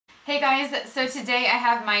Hey guys, so today I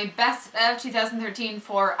have my best of 2013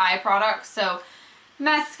 for eye products. So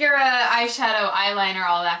mascara, eyeshadow, eyeliner,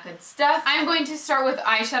 all that good stuff. I'm going to start with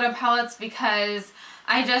eyeshadow palettes because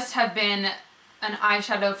I just have been an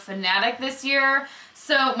eyeshadow fanatic this year.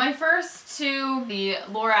 So my first two, the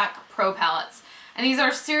Lorac Pro palettes. And these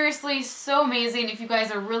are seriously so amazing if you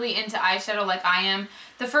guys are really into eyeshadow like I am.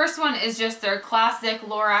 The first one is just their classic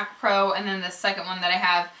Lorac Pro, and then the second one that I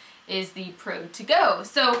have is the Pro to Go.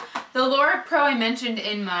 So the Lorac Pro I mentioned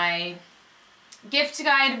in my gift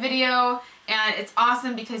guide video, and it's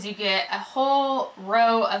awesome because you get a whole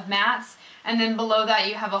row of mattes, and then below that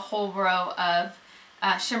you have a whole row of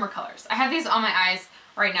shimmer colors. I have these on my eyes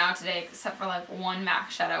right now today, except for like one MAC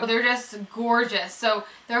shadow. They're just gorgeous. So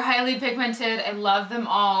they're highly pigmented. I love them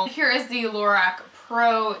all. Here is the Lorac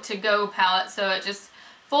Pro to Go palette. So it just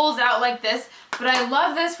folds out like this, but I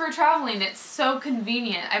love this for traveling. It's so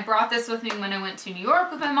convenient. I brought this with me when I went to New York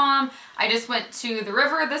with my mom. I just went to the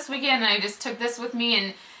river this weekend and I just took this with me,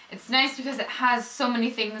 and it's nice because it has so many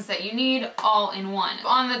things that you need all in one.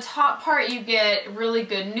 On the top part you get really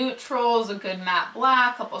good neutrals, a good matte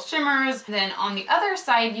black, a couple shimmers. Then on the other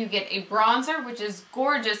side you get a bronzer, which is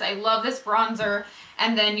gorgeous. I love this bronzer.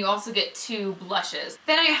 And then you also get two blushes.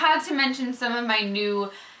 Then I had to mention some of my new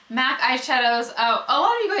MAC eyeshadows. A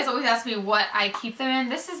lot of you guys always ask me what I keep them in.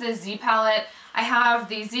 This is a Z palette. I have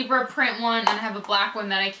the zebra print one and I have a black one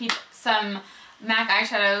that I keep some MAC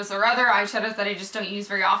eyeshadows or other eyeshadows that I just don't use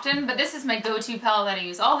very often, but this is my go-to palette that I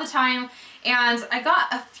use all the time. And I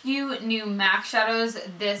got a few new MAC shadows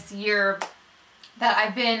this year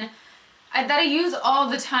that I use all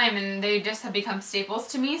the time, and they just have become staples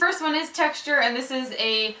to me. First one is Texture, and this is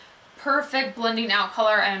a perfect blending out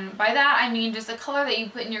color, and by that I mean just a color that you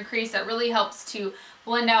put in your crease that really helps to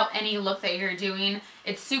blend out any look that you're doing.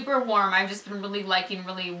 It's super warm. I've just been really liking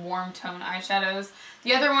really warm tone eyeshadows.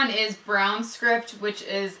 The other one is Brown Script, which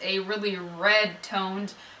is a really red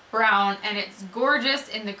toned brown, and it's gorgeous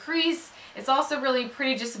in the crease. It's also really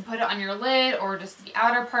pretty just to put it on your lid or just the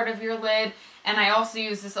outer part of your lid. And I also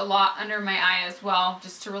use this a lot under my eye as well,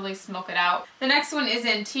 just to really smoke it out. The next one is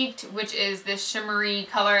Antiqued, which is this shimmery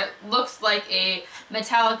color. It looks like a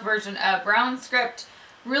metallic version of Brown Script.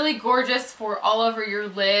 Really gorgeous for all over your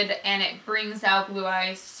lid, and it brings out blue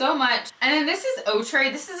eyes so much. And then this is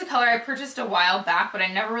Outre. This is a color I purchased a while back, but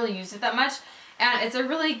I never really used it that much. And it's a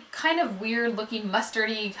really kind of weird looking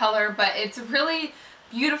mustardy color, but it's really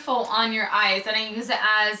beautiful on your eyes. And I use it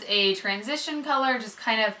as a transition color, just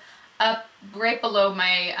kind of up right below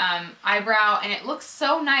my eyebrow, and it looks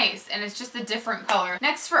so nice, and it's just a different color.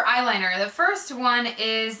 Next for eyeliner, the first one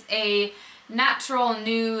is a natural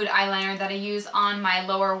nude eyeliner that I use on my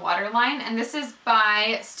lower waterline, and this is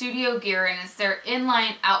by Studio Gear, and it's their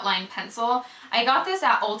inline outline pencil. I got this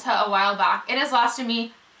at Ulta a while back. It has lasted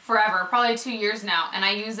me forever, probably 2 years now, and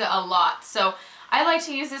I use it a lot. So I like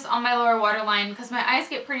to use this on my lower waterline because my eyes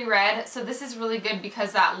get pretty red, so this is really good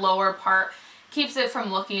because that lower part keeps it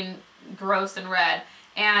from looking gross and red,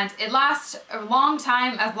 and it lasts a long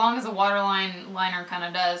time, as long as a waterline liner kind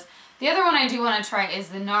of does. The other one I do want to try is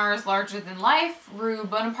the NARS Larger Than Life Rue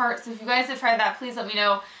Bonaparte. So if you guys have tried that, please let me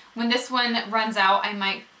know. When this one runs out, I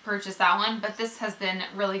might purchase that one, but this has been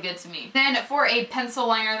really good to me. Then for a pencil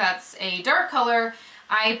liner that's a dark color,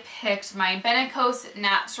 I picked my Benecos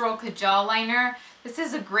Natural Kajal liner. This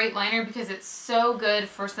is a great liner because it's so good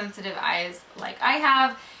for sensitive eyes like I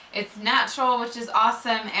have. It's natural, which is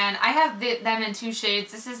awesome, and I have them in two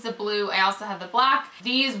shades. This is the blue. I also have the black.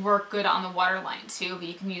 These work good on the waterline too, but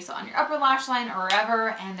you can use it on your upper lash line or wherever,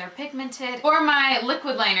 and they're pigmented. For my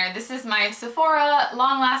liquid liner, this is my Sephora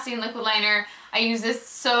long-lasting liquid liner. I use this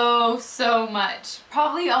so much.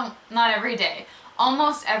 Probably not every day,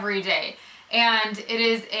 almost every day. And it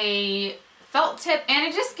is a felt tip, and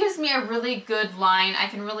it just gives me a really good line. I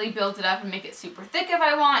can really build it up and make it super thick if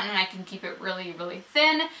I want, and I can keep it really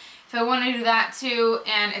thin if I want to do that too.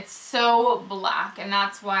 And it's so black, and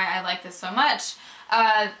that's why I like this so much.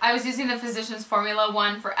 I was using the Physicians Formula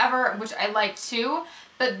one forever, which I like too,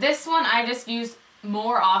 but this one I just use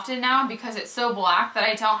more often now because it's so black that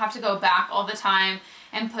I don't have to go back all the time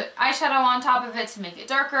and put eyeshadow on top of it to make it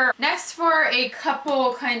darker. Next, for a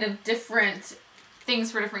couple kind of different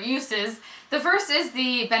things for different uses. The first is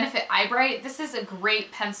the Benefit Eye Bright. This is a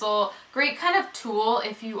great pencil, great kind of tool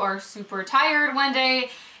if you are super tired one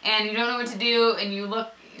day and you don't know what to do and you look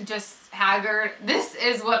just haggard. This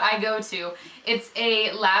is what I go to. It's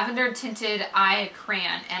a lavender tinted eye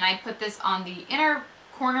crayon, and I put this on the inner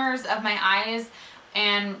corners of my eyes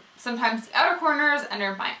and sometimes the outer corners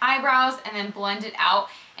under my eyebrows, and then blend it out,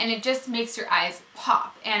 and it just makes your eyes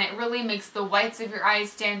pop, and it really makes the whites of your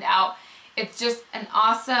eyes stand out. It's just an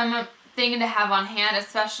awesome thing to have on hand,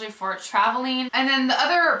 especially for traveling. And then the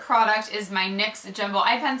other product is my NYX Jumbo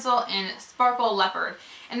Eye Pencil in Sparkle Leopard.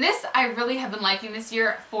 And this I really have been liking this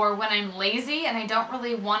year for when I'm lazy and I don't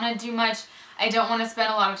really want to do much. I don't want to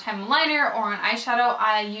spend a lot of time on liner or on eyeshadow.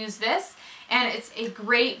 I use this, and it's a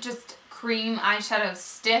great just cream eyeshadow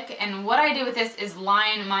stick. And what I do with this is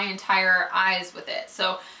line my entire eyes with it.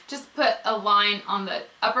 So just put a line on the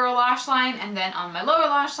upper lash line and then on my lower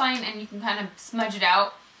lash line, and you can kind of smudge it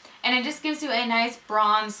out. And it just gives you a nice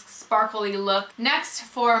bronze sparkly look. Next,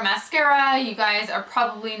 for mascara, you guys are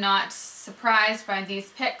probably not surprised by these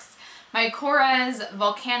picks. My Korres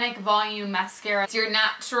Volcanic Volume Mascara. It's your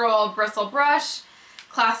natural bristle brush,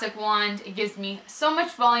 classic wand. It gives me so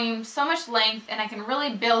much volume, so much length, and I can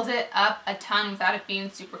really build it up a ton without it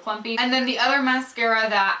being super clumpy. And then the other mascara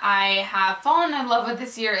that I have fallen in love with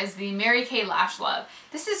this year is the Mary Kay Lash Love.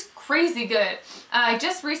 This is crazy good. I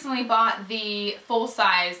just recently bought the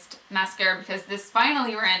full-sized mascara because this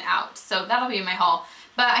finally ran out, so that'll be in my haul.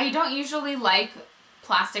 But I don't usually like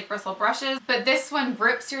plastic bristle brushes, but this one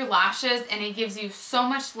grips your lashes and it gives you so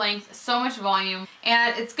much length, so much volume,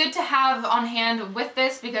 and it's good to have on hand with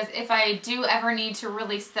this because if I do ever need to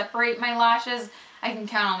really separate my lashes, I can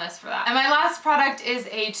count on this for that. And my last product is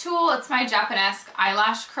a tool. It's my Japanesque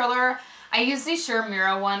eyelash curler. I used the Shure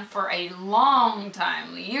Mira one for a long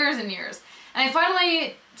time, years and years, and I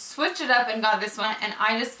finally switched it up and got this one, and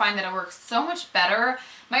I just find that it works so much better.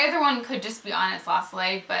 My other one could just be on its last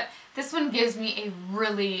leg, but this one gives me a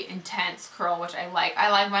really intense curl, which I like. I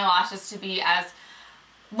like my lashes to be as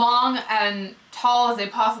long and tall as they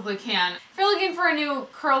possibly can. If you're looking for a new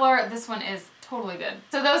curler, this one is totally good.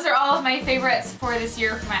 So those are all of my favorites for this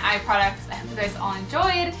year for my eye products. I hope you guys all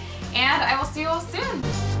enjoyed, and I will see you all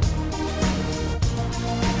soon.